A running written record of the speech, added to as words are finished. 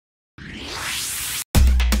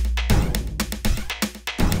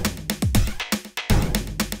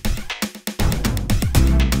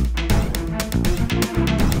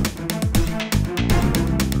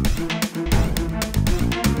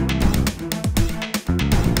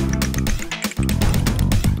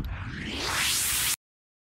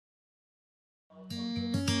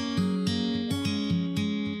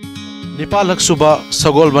Nipalak Suba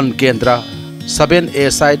Sagolband Kendra 7A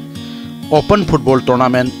side Open Football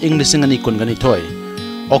Tournament English Ani Kungani Toy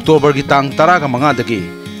October Gitang Taraga Mangadagi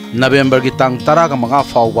November Gitang Taraga Manga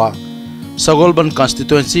Fawa Sagolband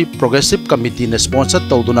Constituency Progressive Committee ne sponsor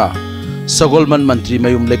Tauduna Sagolband Mantri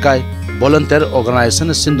Mayum Lekai Volunteer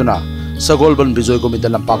Organization Sinduna Sagolband Bijoy Gomita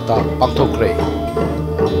Lampakta Paktokre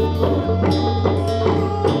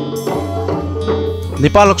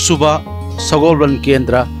Nipalak Suba Sagolband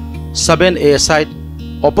Kendra 7A side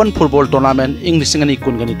Open Football Tournament English Ani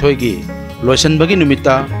Kungani Toygi Loisan Bagi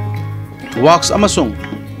Numita Works Amasung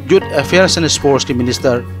Youth Affairs and Sports ki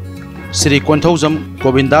Minister Sri Konthaujam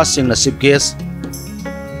Govinda Singh na Chief Guest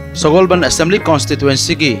Sagolband Assembly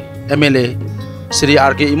Constituency ki MLA Sri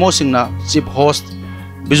RK Imo Singh na Chief Host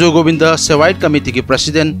Bijoy Govinda Sewait Committee ki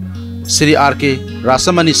President Sri RK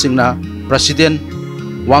Rasamani Singh na President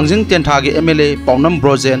Wangjing Tentha ki MLA Paunam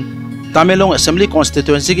Brojen Tamelong Assembly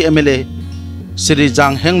Constituency ki MLA Sri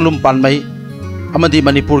Jang Henglum Panmai amadi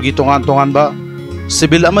Manipur ki tongan ba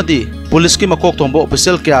civil amadi police ki makok tongbo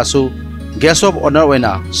official kyasu guest of honor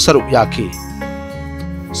wena saruk yaki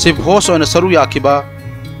chief host oina saruk yaki ba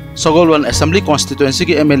Sagolband Assembly Constituency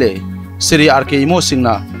ki MLA Sri RK Imo Singh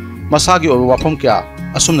na masagi o wafam kya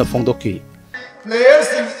asumna phongdoki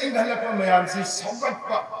players in halapa mayam si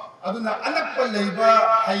sogatpa aduna anakpa leiba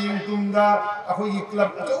haying tumda akoi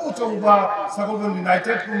club achouba Sagolband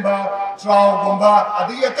United kumba Trau kumba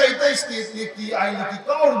adi atai state league ki I league ki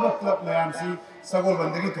kaurba club mayam si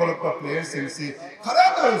Sagolband ki tholakpa players si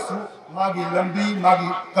khara su magi lambi magi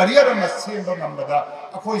career ma semba ngambada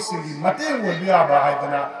akoi singi mateng wolbia ba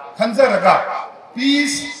haidana khanjaraga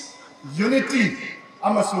peace unity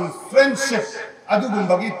amasul friendship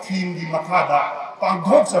adugumba ki theme di makhada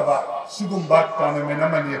pangthok saba Sugumbat tournament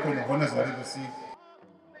amani ko hona zari basi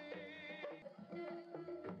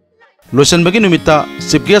Loisan Bagi Numita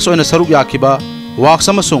Chief Guest oina saruk yakiba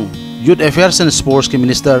Works Amasung Youth Affairs and Sports ki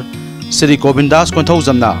Minister Sri Govinda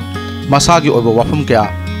Konthaujam na masagi oiba wafam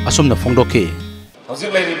kya asumna phongdoki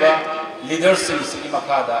hojik leiriba leadership si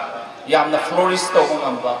makada yamna flourish to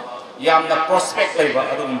ngamba yamna prospect leiba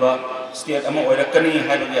adumba state ama oirakani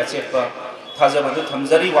haiba ya chepa thajaba du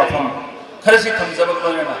thamjari wafam kharasi thamjaba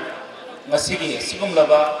klona ngasigi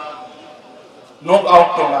sigumlaba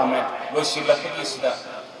knockout tournament loisilapaki sida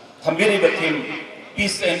thambiri team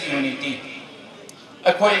peace and unity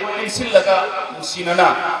akoi insilaga sinana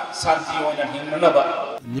santi oina hinmanaba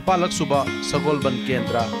Nipalak Suba Sagolband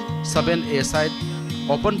Kendra 7A side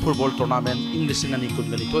Open Football Tournament English Ani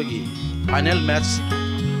Kungani Togi final match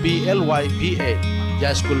PLYPA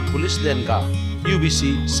Ya School Police Lenga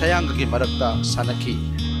UBC Sayanga ki marakta sanaki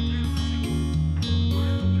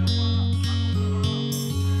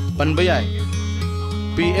Panbayai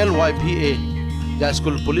PLYPA Ya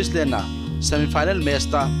School Police Lena semi-final match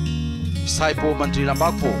ta Saipo Mantri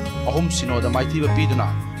Lambakpo ahum sino da maiti ba piduna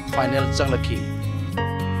final changlaki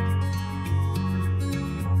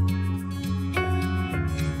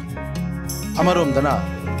Amarom dana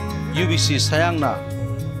UBC Sayangna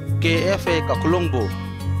KFA Kakulongbo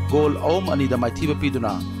goal ahum ani da maiti ba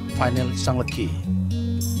piduna final changlaki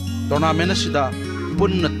tournament sida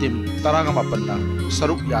punna team taraga mapanna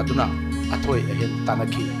saruk yaduna athoi ahen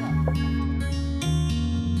tanaki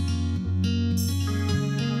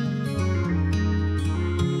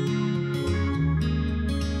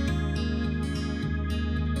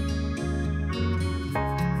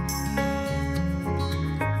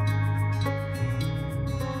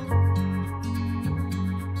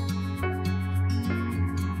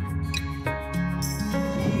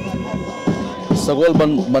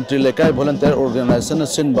Sagolband Mantri Lekai Volunteer Organization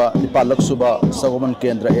Sinba Nipalak Suba Sagolband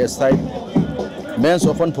Kendra A side Men's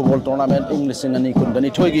Open Football Tournament English Ani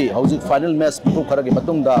Kungani Toygi hojik final match pu kharagi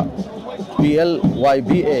matungda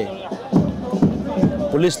PLYBA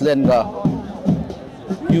Police Lenga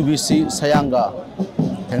UBC Sayanga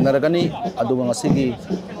thengnaragani aduga ngasigi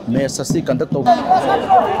match asi conduct to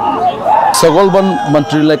Sagolband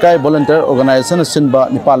Mantri Lekai Volunteer Organization Sinba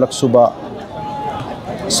Nipalak Suba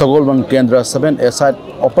Sagolband Kendra 7A side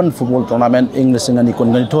Open Football Tournament English Ani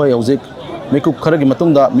Kungani Toy hojik mekup kharagi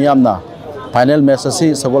matungda miyamna final match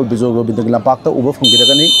asi Sagol Bijoy Govinda Lampakta uba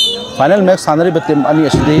phongiragani final match sanari team ani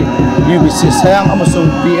asidi UBC Sayang amasung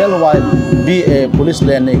PLYBA Police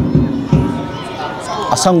Lane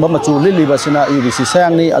asangba machu liliba sina UBC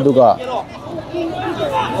Sayang ni aduga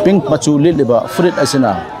pink machu liliba fruit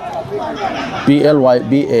asina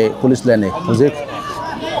PLYBA Police Lane hojik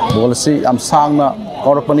bolsi am sangna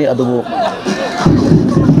Korpani adubu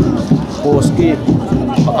poski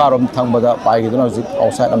pakarom thangbada paigiduna hojik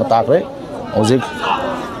outside ama takre hojik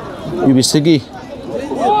UBC gi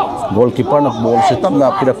goalkeeper na ball si tamna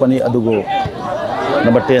pirapani adugo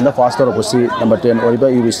number 10 na fast tor si number 10 oriba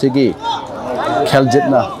UBC gi kheljit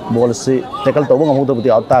na ball si tackle to bang amu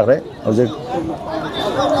out tak re ojek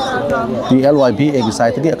PLYB egi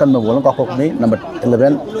side gi akan ball ka khok ni number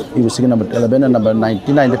 11 UBC gi number 11 and number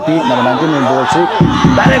 99 the number 19 ball si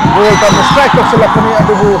direct goal tam strike to selapani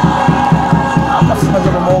adugo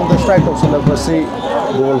the strike to selapasi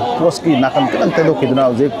goal post ki nakan kan telo kidna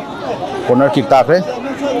ojek corner kick tak re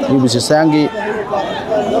UBC sangi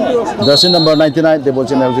jersey number 99 the ball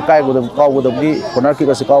channel ji kai go the kaw go the corner kick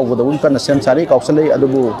as kaw go the kan sem sari kaw sale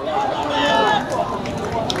adubu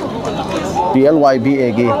PLYB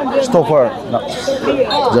agi stopper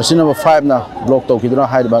jersey number 5 na block to kidna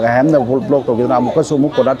hide ba ham na block to kidna amuka su mu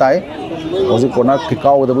corner tai oji corner kick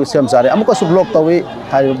kaw go the sem sari amuka su block to wi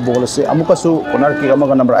hide ball se amuka su corner kick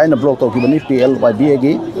amaga number 8 na block to kidni PLYB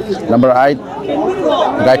agi number 8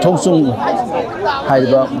 gai thong sung hide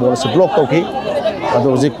ba ball se block to ki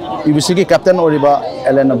ado zik UBC ki captain oriba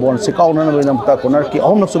Ellen ball se kaw na na ta corner ki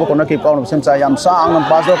ahom nak suba corner ki kaw na sem sa yam sa ang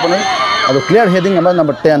pass do pone ado clear heading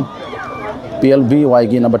number 10 PLBY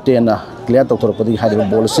gi number 10 na clear to thor padi hide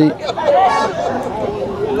ball si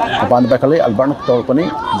apan ba kale alban tor pani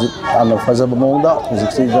an fazab monda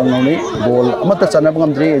zik si jang ni ball amata chana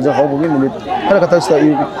bangam dri je ho bugi minute kala kata sta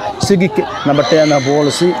sigi number 10 na ball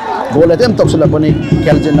si ball atem tok sula pani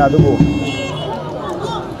keljena do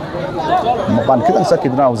mapan kitang sa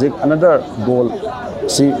kidna hojik another goal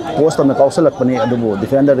si post on the kausalak pani adubo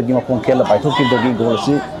defender gi mapong khela paithok ki dogi goal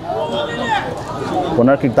si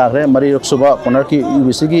corner kick takre mari ruksuba corner ki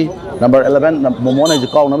UBC gi number 11 momona ji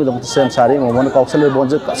kaw na mi dong sem sari momona kausal bon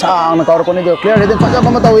je sang na kawr koni clear heading faja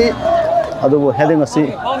kama tawi adubo heading asi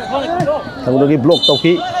tabudogi block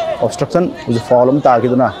toki obstruction uji foul ta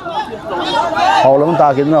kiduna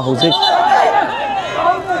hojik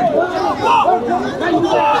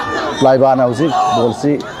Plaibana hojik ball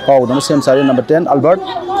si kaw na sem sari number 10 Albert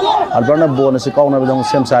na ball si kaw na dong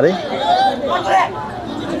sem sari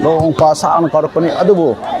long pass ang karapani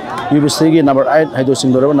adubo UBC gi number 8 haido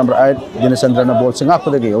singdora number 8 Dinasandra na ball singa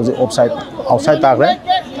padagi offside outside takre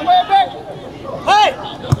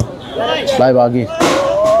bye bagi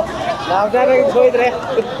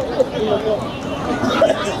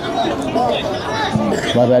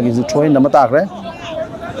bye bagi zu troin na matakre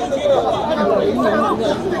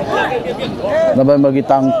nabai magi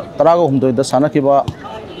tang tarago humdoi da sana kiba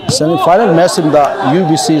semi final match in the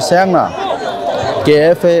UBC sangna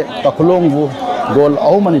KFA Pakulongbu goal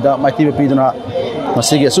Aumanida Mighty Pidana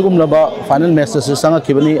Masigi Sugum Laba final match is Sanga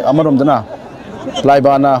Kibani Amarum Dana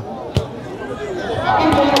Plaibana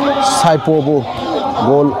Saipobu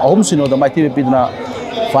goal Aumsino the Mighty Pidana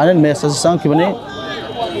final match is Sang Kibani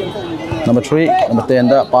number 3 number 10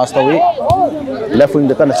 the passed away left wing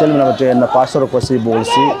the Kanachel number 10 the passer of Pasi Ball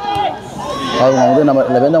C number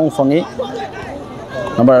 11 Fungi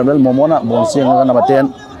number 11 Momona Ball C number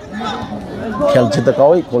 10 Kheljit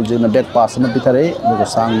kawi kolji na back pass na pitare bugo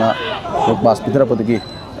sang na back pass pitara podigi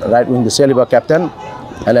right wing the Seliba captain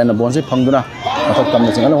Ellen Bonsi phangduna athok kam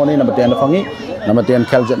na singal honi number 10 na phangi number 10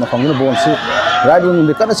 Kheljit na phangina Bonsi right wing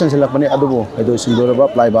the kana senselak pani adubo edo sindoraba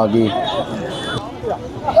Plaibagi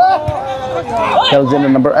Kheljit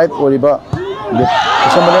number 8 oriba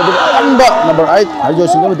somebody amba number 8 hajo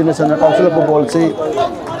singol dinasana council of Bolsi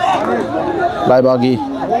Plaibagi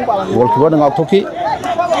goalkeeper na ngaktoki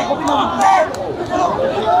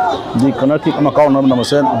di corner kick ama kaw na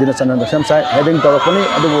namasen Dinasandra na sem side heading torokoni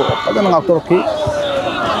adubo padana ngak toroki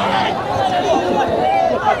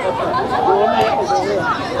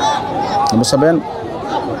number 7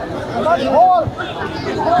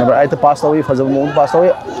 number 8 pass away fazab mo pass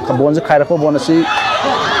away kabon se khaira ko bonasi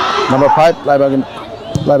number 5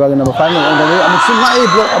 Plaibagi number 5 ngoni amusin na e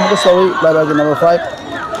block amuko sawi Plaibagi number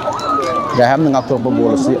 5 gaham ngak torok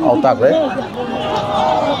bolasi outak re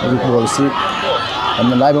bolasi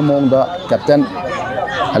and the live among the captain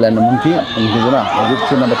Alan Munki and Gizana with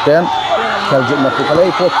number 10 Kheljit na pukale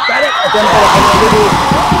po direct attempt to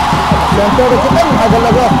center the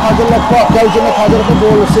hagalaga Kheljit na khajar ko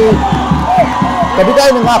ball si kabitay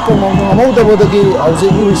ng ako mong da bodagi hausi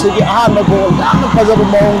UBC ki ahan na goal na khazab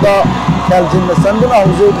mong da Kheljit na sanduna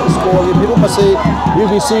hausi score gi biru mase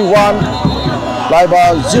UBC 1 live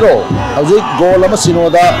 0 hausi goal ama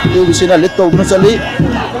sinoda UBC na lit to no chali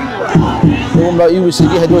Umla UBC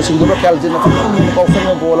ki hedo singdora Kheljit na kausan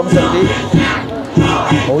na goal am sandi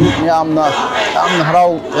hoy amna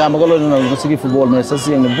harau yamagalo na UBC ki football match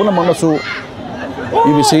sasi ang buna mangna su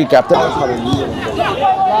UBC ki captain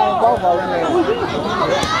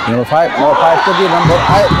number 5 to the number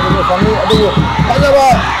 8 number 5 adu kayaba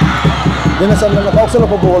Dinasandra na kausan na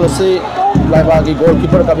football si Laiba ki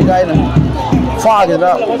goalkeeper kabigai na fa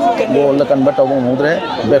gina goal la convert tawang mudre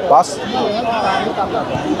back pass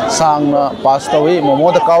sang na pass tawi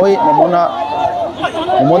momo da kawi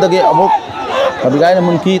momo da ge amuk kabigai na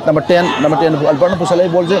munki number 10 albar na pusalai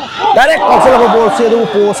ball je direct outside ball se do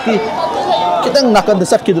post ki kitang nakan da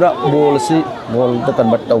sat kidra ball si goal da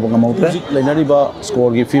convert tawang mudre lainari ba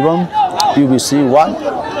score gi fibam UBC 1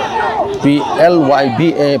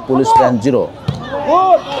 PLYBA Police Band 0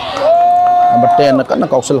 number 10 na kana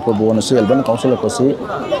council ko bo na sel ban council ko si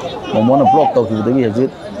momo na block to ki dagi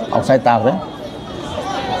hejit outside tag re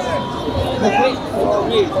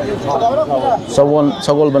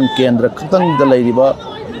Sagolband Kendra khitang da laiba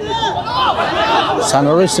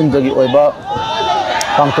sanaroi sing dagi oiba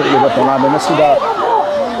pangtok liba tournament sida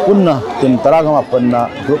punna tim taragama panna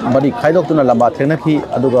group bari khaidok tuna lamba thena ki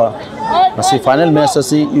aduga masi final match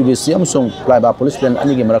asi UBC amsung Laiba Police Band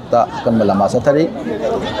ani gi marakta kan malama sathari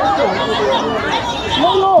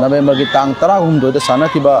November gi tang 12 da sana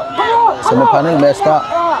kiba semi final match ta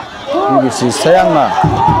UBC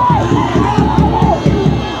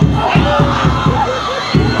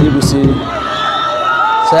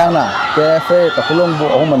sayangna KFA kakulong bu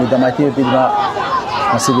oh mani damai ti pidna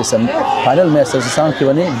masi gi sem final match asi sang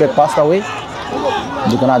kibani back pass away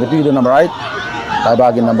dikana de pi number 8 Laiba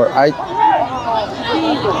gi number 8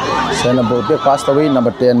 Sena ball back pass away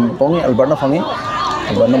number 10 pongi Alberna fangi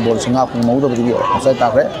Alberna ball singa pung mau da bidi offside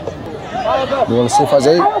takre ball si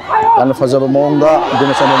fazai an fazaba monga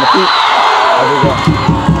dina sana mati aduga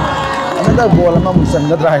another ball ma musan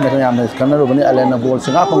na dra na yam kana ro bani alena ball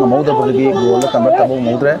singa pung mau da bidi goal convert tabu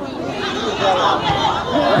mau dre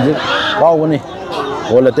ji wow bani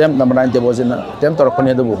ball attempt number 9 debozina attempt tor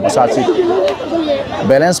khone dabu masachi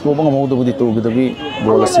balance po bang mau da bidi to bidi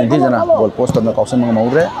ball sindhi jana ball post na kausan mang mau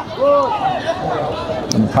dre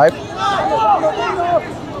number 5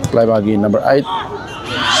 Laiba gi number 8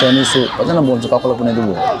 Seni su padana ball ka kala pune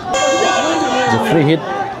dubu the free hit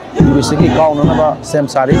UBC ki count na ba same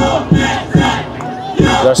sari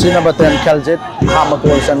jersey number 10 Keljet Hama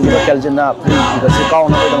Colson gi Keljet na free jersey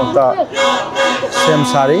count na ba ta same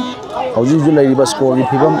sari hauji ju lai ba score gi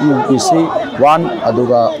phibam UBC 1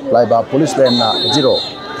 aduga Laiba Police Band na 0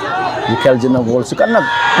 di Keljet na goal si kana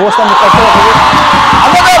post na ka sa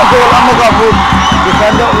another goal amaga good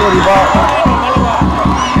defender oriba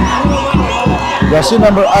jersey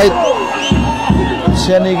number 8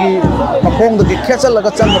 Senigi makong da ki khechal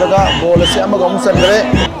laga chandraga goal se amaga umsan gare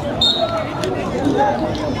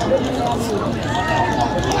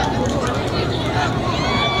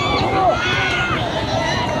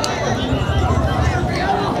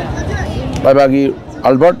bagi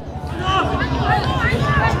Albert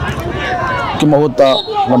ki mahuta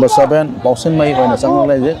number 7 boxing mai hoina sangang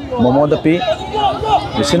lai je momo da pi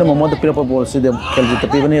Sina momo da pira pa ball si de kelji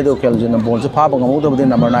tapi bani do kelji na ball se pha ba ngamu da bani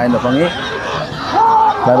number 9 da pangi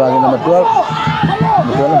Laiba gi number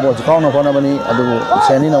 12 ball se kauna kona bani adu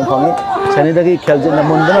seni na pangi seni da gi kelji na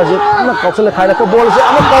mun da je na kausal khaila ko ball se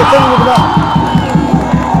ama kausal ni da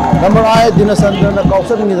number 8 dinasandra na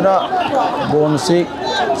kausal ni da ball se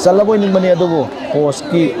salaboi ning bani adu post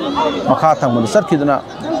ki makha thang mun sar ki da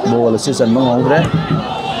ball se san mang hongre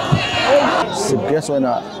sibes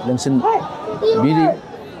oina lengsin biri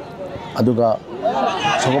aduga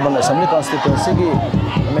Sagolband Assembly constituency gi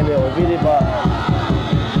MLA obiri ba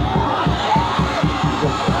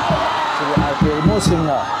RK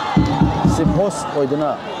Mosinga sipos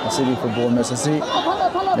oiduna asigi football match asi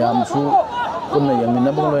yam su kunna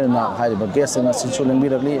yamina bongloina haiba guest na sinsu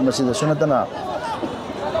lengbiragli masida sunatana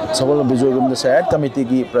Sagolband Bijoy Gumda Sayat Committee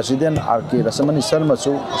gi President RK Rasamani Sharma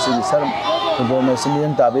su asigi sar football match ni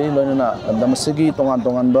tabi loina damdam asigi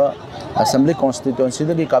tongan ba Assembly constituency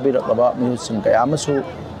da gi kabir laba mi sing kaya masu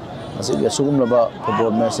asigi asugum laba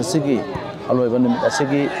football match asigi aloi ban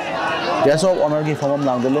asigi guest of honor gi formam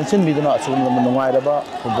lang de longsin biduna asugum laba nungai laba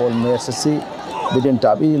football match asi bidin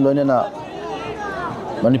tabi loina na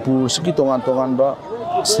Manipur sigi tongan ba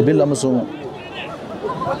civil amasung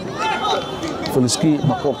poliski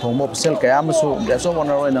makop thongmo sel kaya masu guest of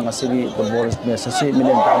honor oina asigi football match asi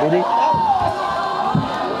million tabi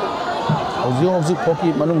Hauji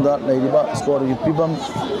Poki Manungda Laiba score Pibam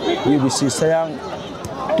UBC Sayang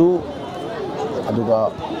 2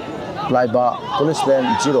 aduga Laiba Police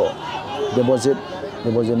Band 0 deposit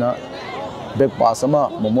na back pass ama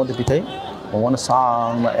momo de pitai momo na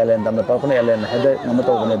sang na elen dam na pa ne elen hede na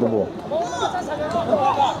to ne dubo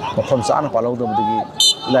phom sa na palau do gi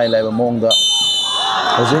lai ba mong da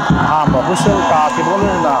hauji ma husel ta ki bol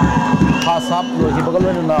na ha sap lo ki bol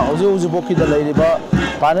na hauji boki da laiba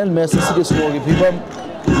final match si score gi phibam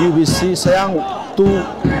UBC Sayang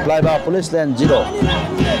 2 Laiba Police Band 0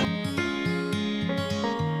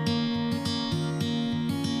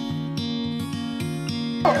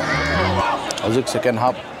 Hojik second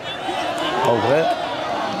half hogre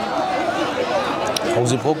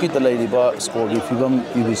hojik hoki talai riba score gi figam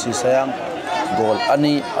UBC sayang goal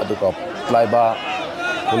ani aduka plaiba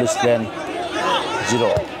police lane 0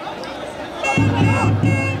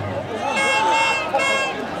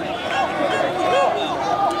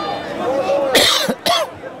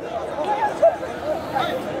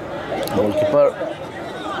 goalkeeper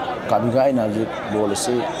kabiga ina ji goal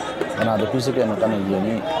si ana da pise ke na kana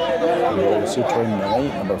yeni goal si point ngai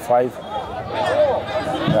number 5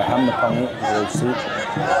 da ham na pangi goal si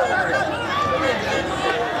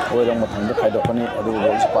oirang mathang da khai dokani adu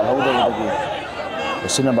goal si palhau da gi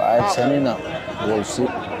sina ba ai sanina goal si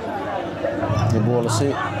ni goal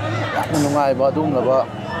si yakna nungai ba dum laba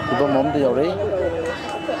iba mom da yaurei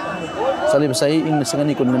salib sai ing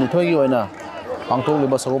singani kun ngani thogi oina pangtong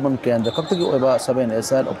liba Sagolband Kendra kaktagi oiba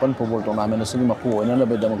 7 open football tournament asini maku oina na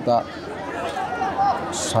bedamta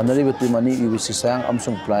sanari beti mani UBC sayang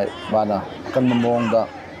amsung play bana kan mamong da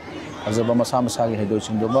azaba masama sagi hedo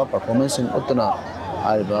singdoba performance in utna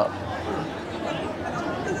aiba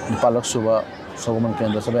palak suba Sagolband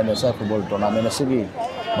Kendra 7 football tournament asigi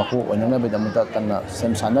maku oina na bedamta kanna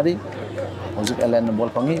sem sanari hojik elen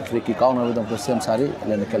ball pangi free kick out na bedamta sem sari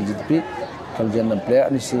elen kaljitpi kaljen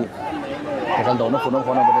player ni si kalau dah nak punang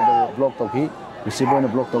kena pada block toki, receiver ni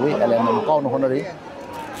block toki, alen nak kau nak honori,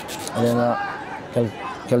 alen nak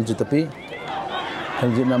kel jitapi, kel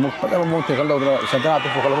jit namuk pada mampu kalau dah sentra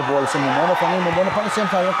atau kalau bola semua mana panggil sem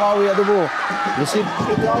saya kau ya tu bu, receive,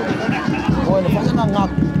 bola ni pasal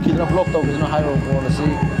nak kita block toki, kita nak hire bola si,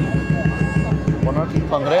 corner kick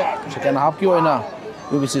pangre, second half kau ina,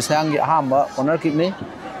 UBC sayang dia hamba corner kick ni.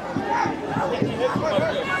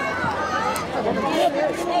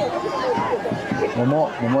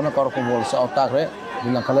 Momo na karo ko ball sa outak re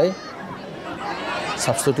bilang kalai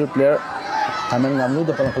substitute player tamen ngamlu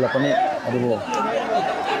da palang kalapani adubo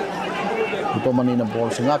ito mani na ball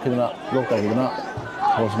singa kina lok ta hina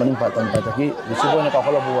ball maning patan pataki receiver na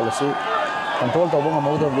kakala ball si control to bong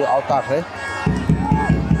mo do outak re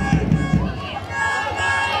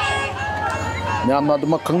nyamna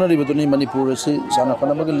duma khangnari beduni Manipur si sana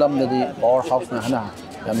kana bagi lam nadi powerhouse na hana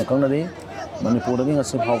yamna khangnari Manipur gi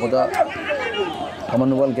ngasi phawda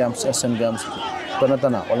Commonwealth Games, Asian Games,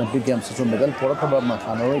 Tanatana, Olympic Games, so medal pora khaba ma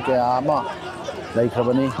thanoi ke ama lai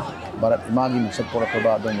khabani Bharat imagi mixed pora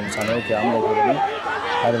khaba don thanoi ke am lai khabani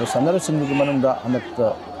aro sanar singh gi manunda anak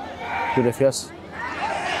to affairs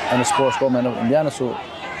and sports women of India na so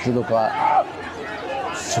judo ka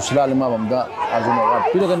susila lima bamda arjuna award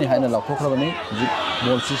pilagani haina lakho khabani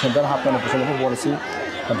ball si center half na pusal ko ball si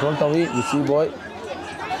control tawi receive boy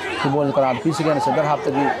football karan pisi kan center half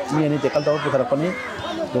tagi ni ani tackle taw puthar pani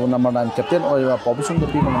do number 9 captain oiwa pobisung da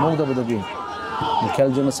pi kan mong da bodagi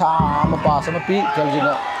khel jina sa ma pass ma pi khel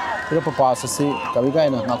jina pura pass si kabi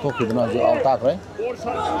kai na ngakho khidna jo auta kre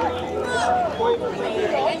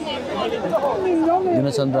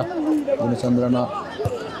Durichand na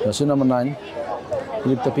yasi number 9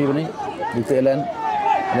 clip tapi bani dite elen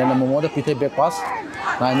na momo da pithe back pass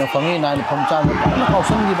 9 na fangi 9 phomcha na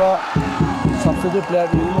kausan gi ba substitute player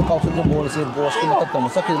ini kausan jo ball se boss ki matak tam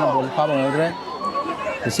sakhi na ball pa bang re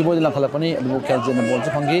receiver lang khala pani abu keljen na ball se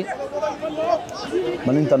phangi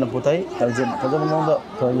manin tan putai keljen kaja mong da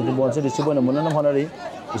to ball se receiver na munana honari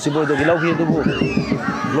receiver do gilau hi du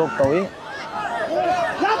block tawi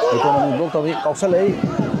ito na block tawi kausal ai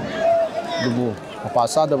du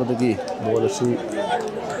pasa da badagi ball se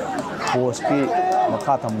post ki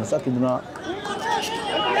makha tham na sakhi na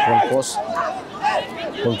goal post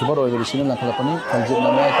goalkeeper oi beri sini nakala pani kanjit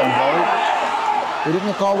namai kan hawi irik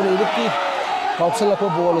na kaw irik ki kausala ko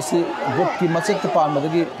ball si gut ki macet te pan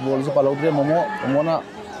madagi ball se palodre momo na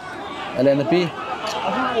elena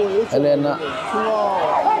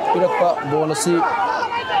pirakpa ball si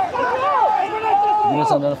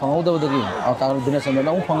Durichand na phangau da badagi aw Durichand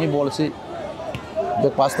na phangi ball si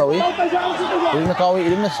back pass tawi irik na kaw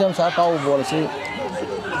irik na sem sa kaw ball si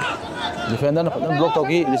defender na block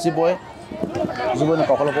tawi receive boy Zubo na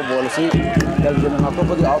kakala ko bola si Kelvin na ko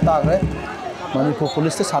padi auta re Manipur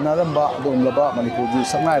police te sanaram ba dum laba Manipur ji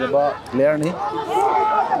sangai ba player ni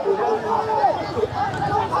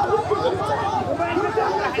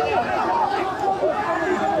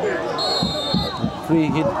free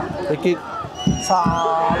hit free kick sa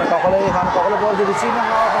na kakala ball ji si na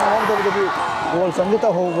on do goal sangita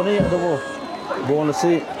ho bani ado ball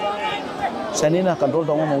si sanina control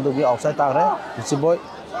dong mo do gi outside ta re si boy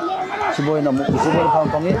Siboy na siboy na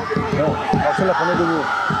pangi aksela kone du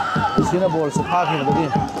sina ball se phag hi bagi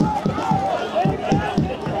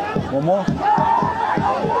momo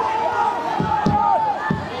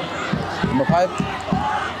number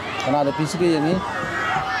 5 kana da pisi ke yani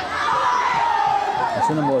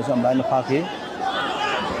asina bol sam line pha ki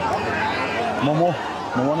momo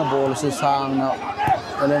na bol se sang na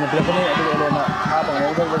elena plekani adu elena ha ba mo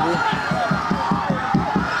da di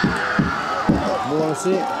bol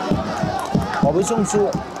se hobi sung su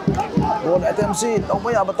bol attempt si tau ba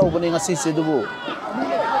ya ba tau bani ngasi se du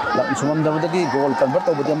lak sumam da di goal convert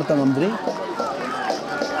tau ba dia matang amdri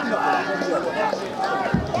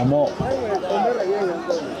momo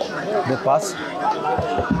the pass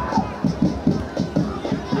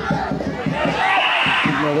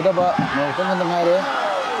logo ba no kan ngai re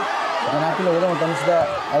kana ki logo ma tan sida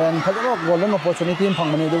aran phajano golden opportunity phang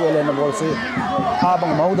mani du ele na bol se ha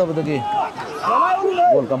bang mau da badagi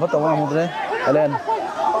gol ka bata wa mudre alen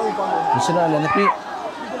misina alen pi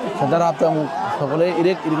sadar apta mu phagole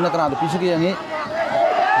irek irikna kana da pisi ki yangi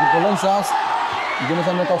golden chance dina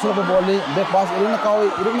samne kausal pe bol li back pass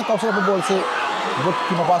irikna kausal pe bol se but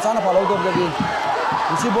ki ma pasana palo do badagi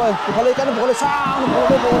isi boy phagole kan phagole sa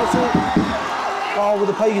bol se kau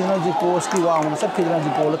betul pagi ni jadi post ki wang, सब किधर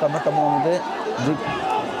jadi pola करना तमाम मुझे jadi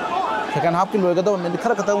second half की लोग तो मैंने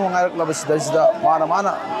खर कता हूँ ngarak lah bersida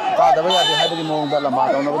mana kau dah banyak di hari ni mau dah lama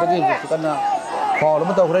tahun apa tadi karena kau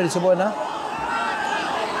lama tahu kerja di sebuah na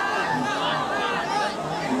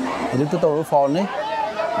jadi tu tahu foul ni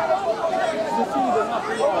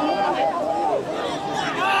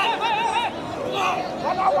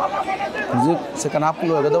jadi second half की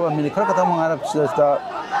लोग तो मैंने खर कता हूँ ngarak bersida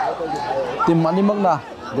tim ani magna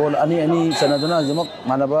goal ani sanaduna jamak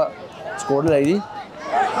manaba score lairi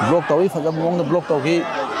block tawi faga mong na block tawki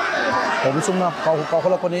tawi sumna ka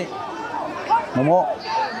khala pani momo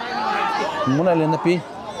muna lena pi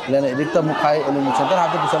lena edikta mukhai elu center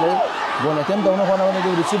hatu bisale goal attempt dawna khona bani du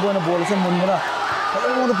receive na ball se munmuna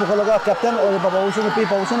mo na pukhala ga captain or baba usu pi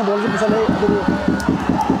pausa na ball se bisale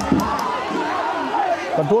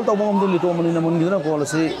control taw mong du lito mani na mun gidna goal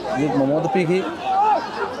se jit momo to pi ki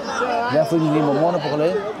referee ni momo na pukale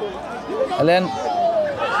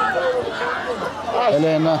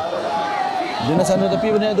Elena dina sana tapi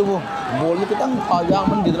benda tu bol ni kita yang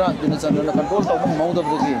man gidra dina sana na control tahu mau dah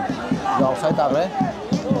begini jauh saya tak re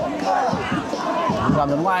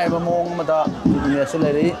kami mai bamong mata dunia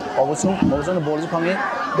selari awasung bol ni panggil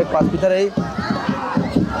back pass kita re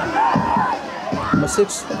number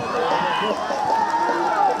 6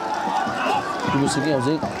 tu sini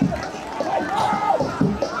aja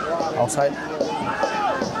outside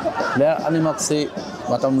player animak si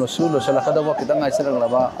matam lo sala kada wa kita ngai serang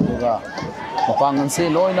laba aduga mapangan si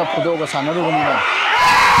loina pudo ga sanaru gani na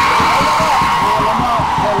lama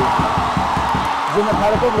jina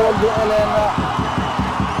khare ko bol do elena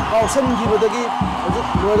kausan gi bodagi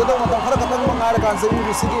loga to matam khara katang mangar kan se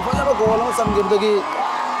UBC gi fana gol ma sam gi bodagi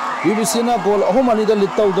UBC na gol ahum ani da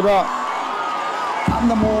litau dura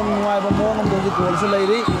amna mong ngai ba mong am do gol se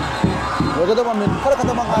lairi loga to min khara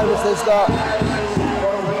katang mangar se sta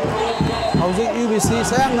Houzik UBC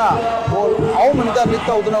sayang na bol awam manita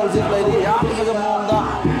litau duna houzik lairi ya maga monda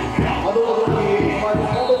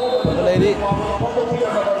lairi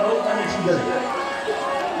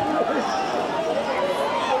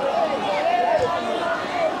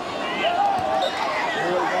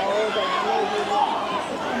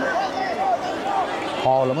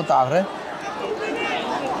Paul lama tak re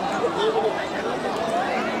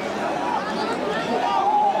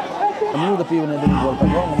Amu tapi benda ini gol tak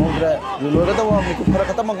kau, amu ber, lalu kata wah, mikir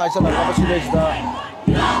kata mengai sana apa sih dia sudah,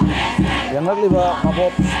 yang lagi bah,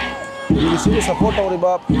 mabok, di sini support tahu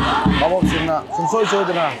riba, mabok sini, sunsoi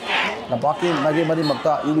dena, nampaki lagi mari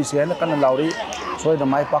makta, ini sih kan lauri, soi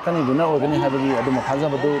damai pakan ini guna, orang ini hari ada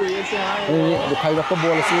makhaja betul, ini dikai waktu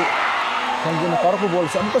bola sih, kan jenis kar ko bola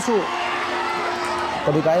sih, amu tu,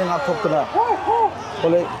 tapi kaya ngak thok kena,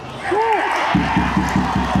 boleh.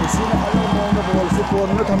 Sini kalau mau bol si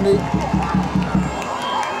pon na thamdi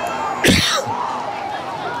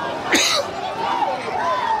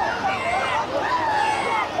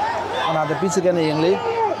ana de piche gane yengli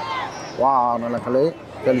wow na la khale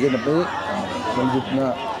kalje na pe manjit na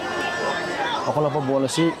akola pa bol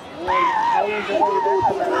si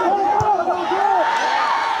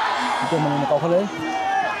ito man na khale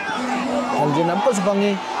kalje nam pa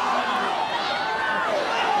sabangi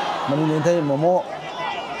mani ni thai momo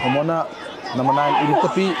Omona namanya ini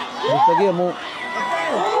tapi lagi amu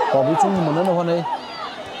kopi cung mana nih hone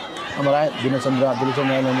amarai Durichand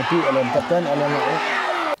yang nanti alam kapten alam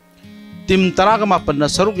tim taraga mapan na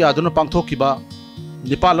saruk yaduna pangthok kiba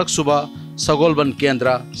Nipalak suba Sagolband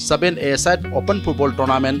Kendra 7A side open football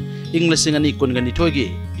tournament English ngani kun ngani thogi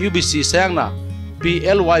UBC sayangna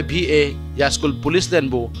PLYPA ya school police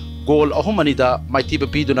lenbu goal ahumani da maiti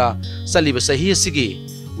bapiduna saliba sahi sigi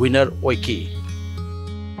winner oiki.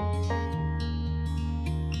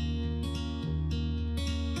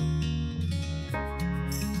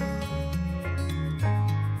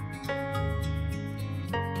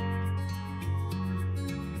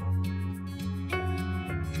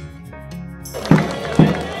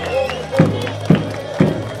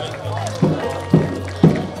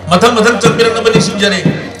 Matang champion na balik sinjani.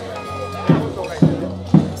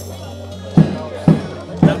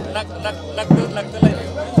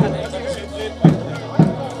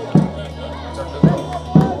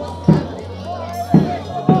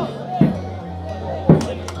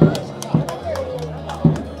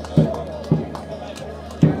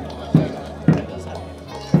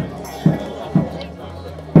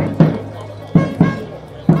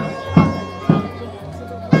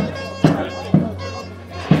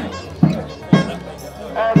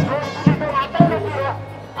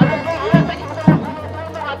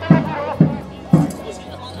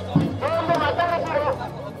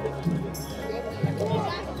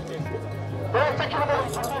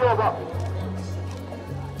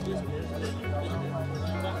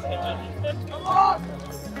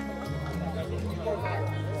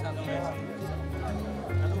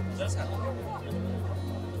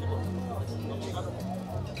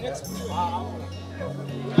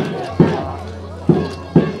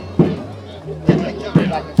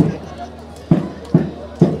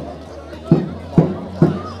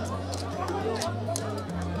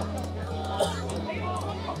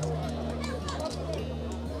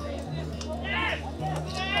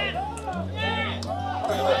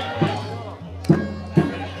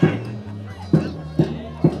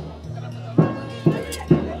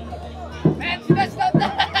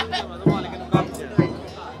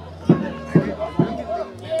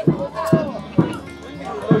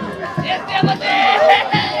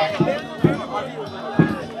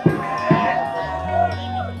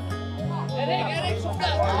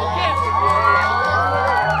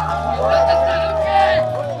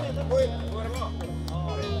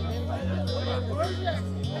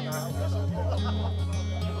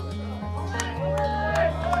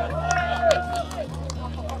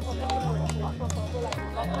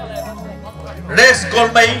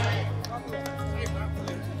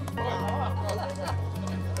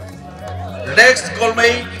 Next goal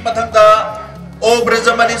may matanda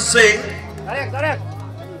Obrezamani Singh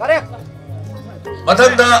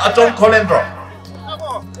matanda Atong Kolendro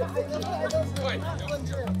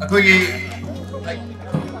akogi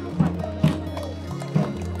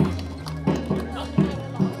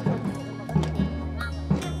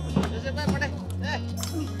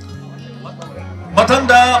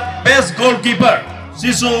matanda best goalkeeper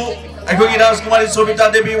Sisu akogi Rajkumari Sobita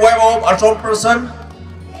Devi wife of Atong person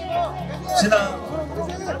sina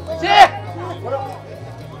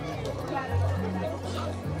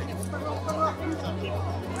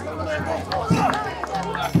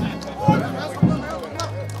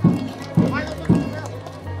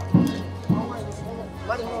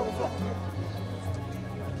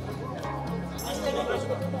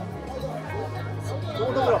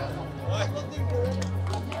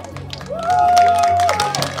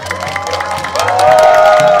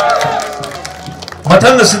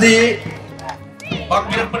matang asidi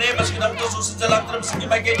Pakir pene masih dalam khusus jalan terus sini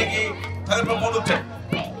bagi lagi tangan pemoluk je.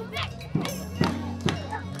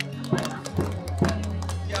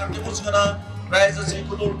 Yang di musim mana prize sih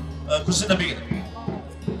kudu khusus nabi.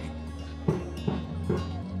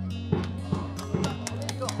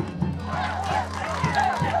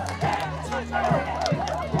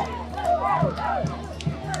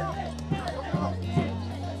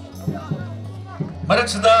 Mereka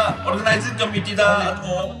sudah organizing committee dah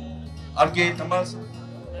Arke tambah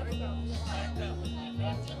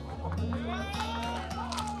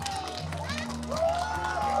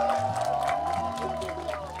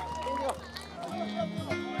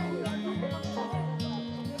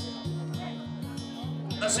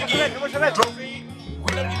Nasigi trophy